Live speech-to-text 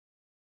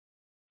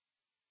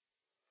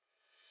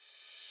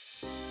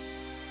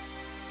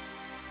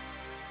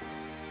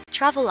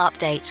Travel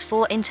updates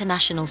for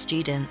international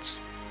students.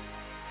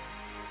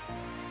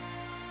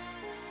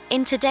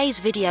 In today's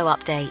video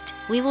update,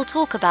 we will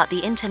talk about the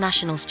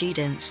international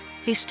students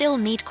who still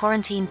need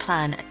quarantine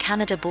plan at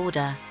Canada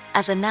border,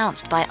 as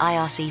announced by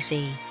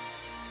IRCC.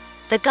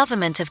 The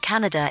Government of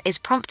Canada is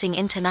prompting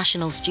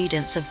international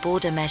students of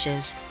border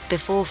measures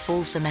before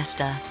fall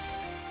semester.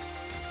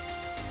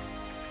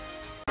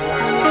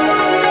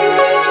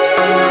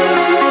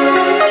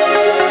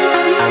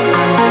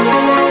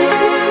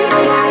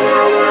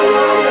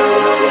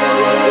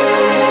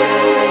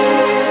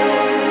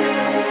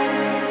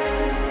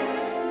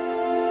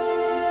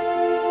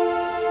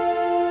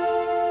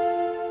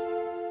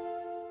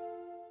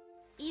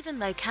 Even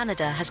though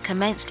Canada has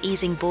commenced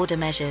easing border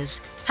measures,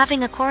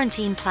 having a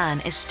quarantine plan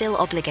is still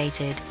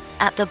obligated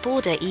at the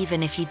border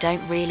even if you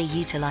don't really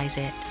utilize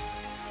it.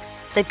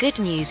 The good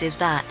news is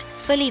that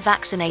fully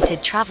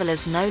vaccinated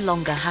travelers no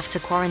longer have to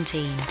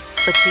quarantine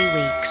for 2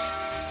 weeks.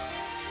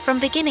 From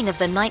beginning of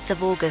the 9th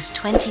of August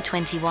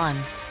 2021,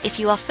 if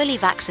you are fully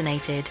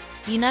vaccinated,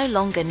 you no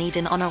longer need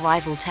an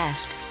on-arrival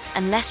test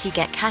unless you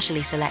get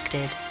casually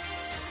selected.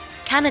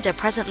 Canada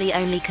presently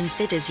only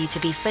considers you to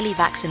be fully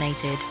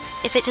vaccinated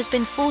if it has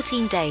been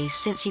 14 days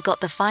since you got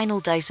the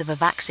final dose of a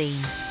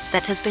vaccine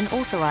that has been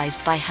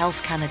authorized by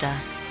Health Canada.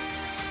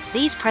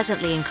 These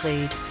presently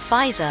include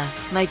Pfizer,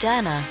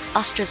 Moderna,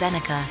 Astra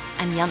Zeneca,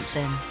 and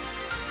Janssen.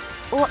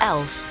 Or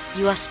else,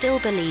 you are still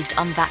believed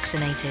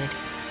unvaccinated.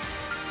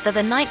 The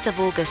 9th of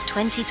August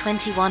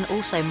 2021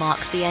 also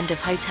marks the end of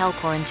hotel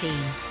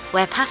quarantine,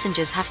 where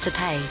passengers have to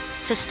pay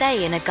to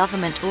stay in a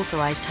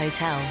government-authorized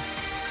hotel.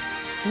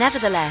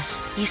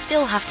 Nevertheless, you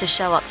still have to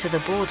show up to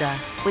the border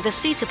with a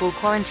suitable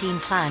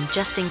quarantine plan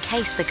just in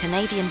case the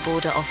Canadian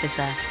border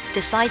officer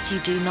decides you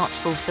do not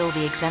fulfill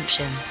the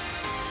exemption.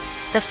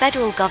 The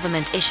federal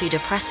government issued a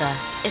presser,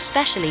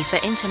 especially for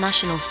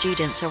international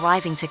students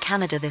arriving to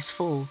Canada this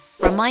fall,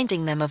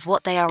 reminding them of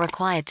what they are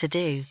required to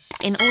do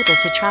in order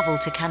to travel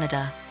to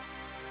Canada.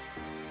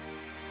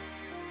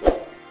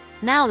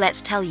 Now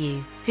let's tell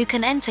you who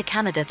can enter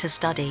Canada to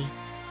study.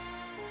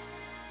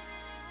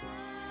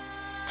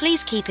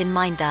 Please keep in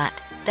mind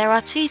that there are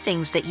 2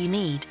 things that you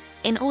need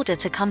in order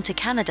to come to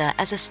Canada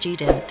as a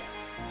student: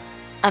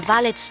 a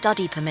valid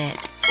study permit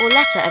or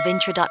letter of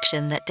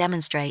introduction that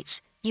demonstrates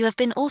you have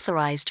been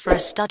authorized for a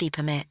study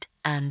permit,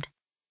 and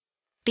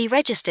be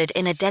registered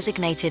in a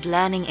designated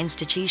learning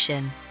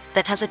institution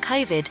that has a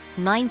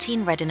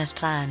COVID-19 readiness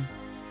plan.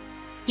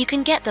 You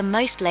can get the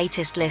most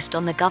latest list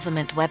on the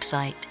government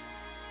website.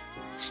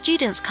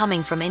 Students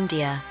coming from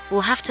India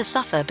will have to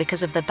suffer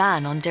because of the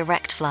ban on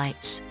direct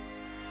flights.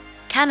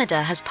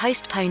 Canada has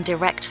postponed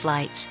direct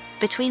flights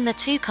between the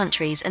 2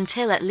 countries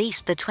until at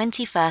least the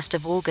 21st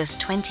of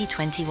August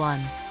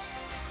 2021.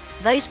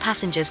 Those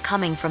passengers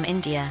coming from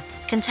India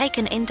can take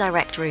an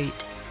indirect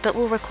route, but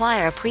will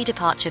require a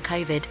pre-departure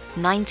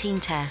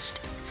COVID-19 test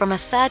from a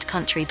 3rd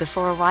country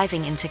before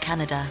arriving into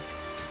Canada.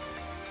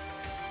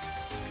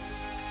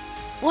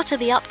 What are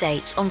the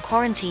updates on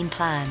quarantine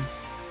plan?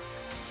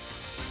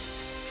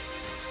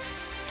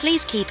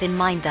 Please keep in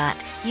mind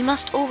that you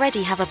must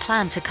already have a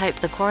plan to cope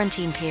the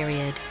quarantine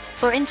period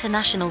for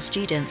international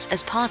students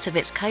as part of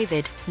its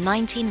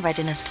COVID-19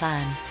 readiness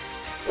plan.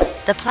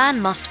 The plan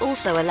must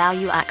also allow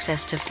you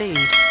access to food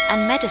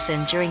and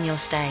medicine during your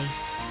stay.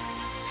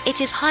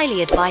 It is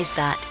highly advised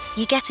that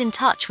you get in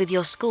touch with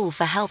your school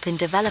for help in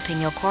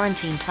developing your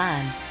quarantine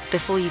plan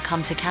before you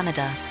come to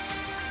Canada.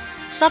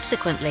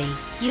 Subsequently,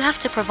 you have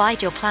to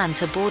provide your plan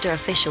to border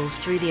officials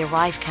through the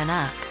ArriveCan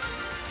app.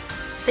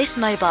 This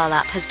mobile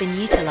app has been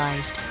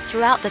utilized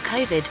throughout the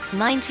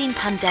COVID-19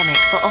 pandemic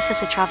for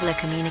officer-traveler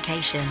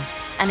communication,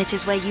 and it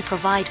is where you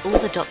provide all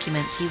the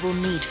documents you will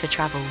need for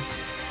travel.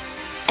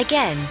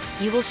 Again,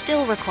 you will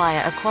still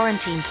require a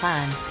quarantine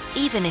plan,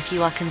 even if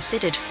you are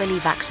considered fully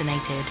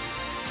vaccinated.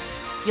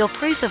 Your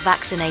proof of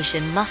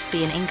vaccination must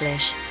be in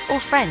English or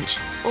French,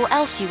 or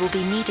else you will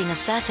be needing a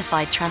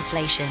certified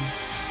translation.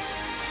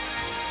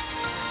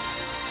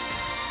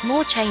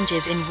 More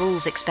changes in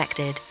rules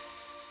expected.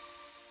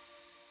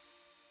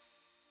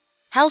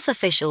 Health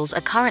officials are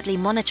currently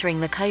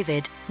monitoring the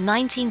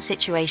COVID-19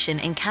 situation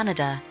in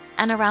Canada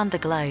and around the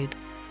globe.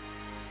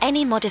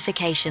 Any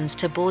modifications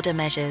to border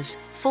measures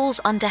falls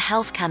under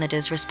Health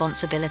Canada's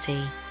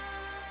responsibility.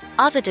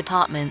 Other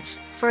departments,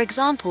 for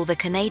example the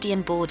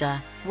Canadian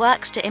border,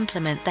 works to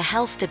implement the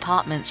Health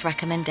Department's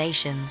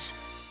recommendations.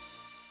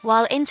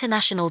 While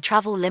international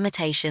travel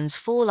limitations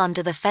fall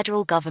under the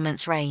federal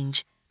government's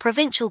range,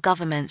 provincial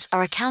governments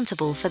are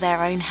accountable for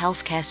their own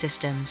healthcare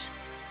systems.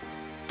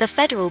 The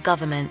federal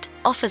government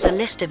offers a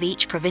list of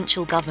each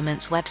provincial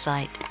government's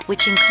website,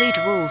 which include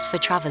rules for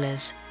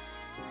travelers.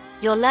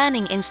 Your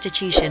learning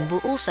institution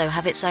will also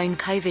have its own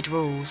COVID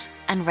rules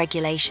and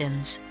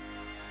regulations.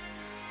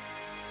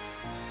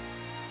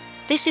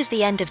 This is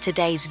the end of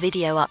today's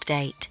video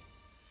update.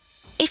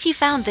 If you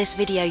found this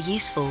video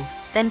useful,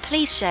 then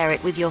please share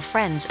it with your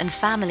friends and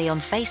family on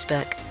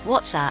Facebook,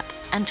 WhatsApp,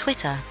 and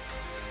Twitter.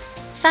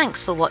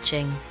 Thanks for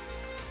watching.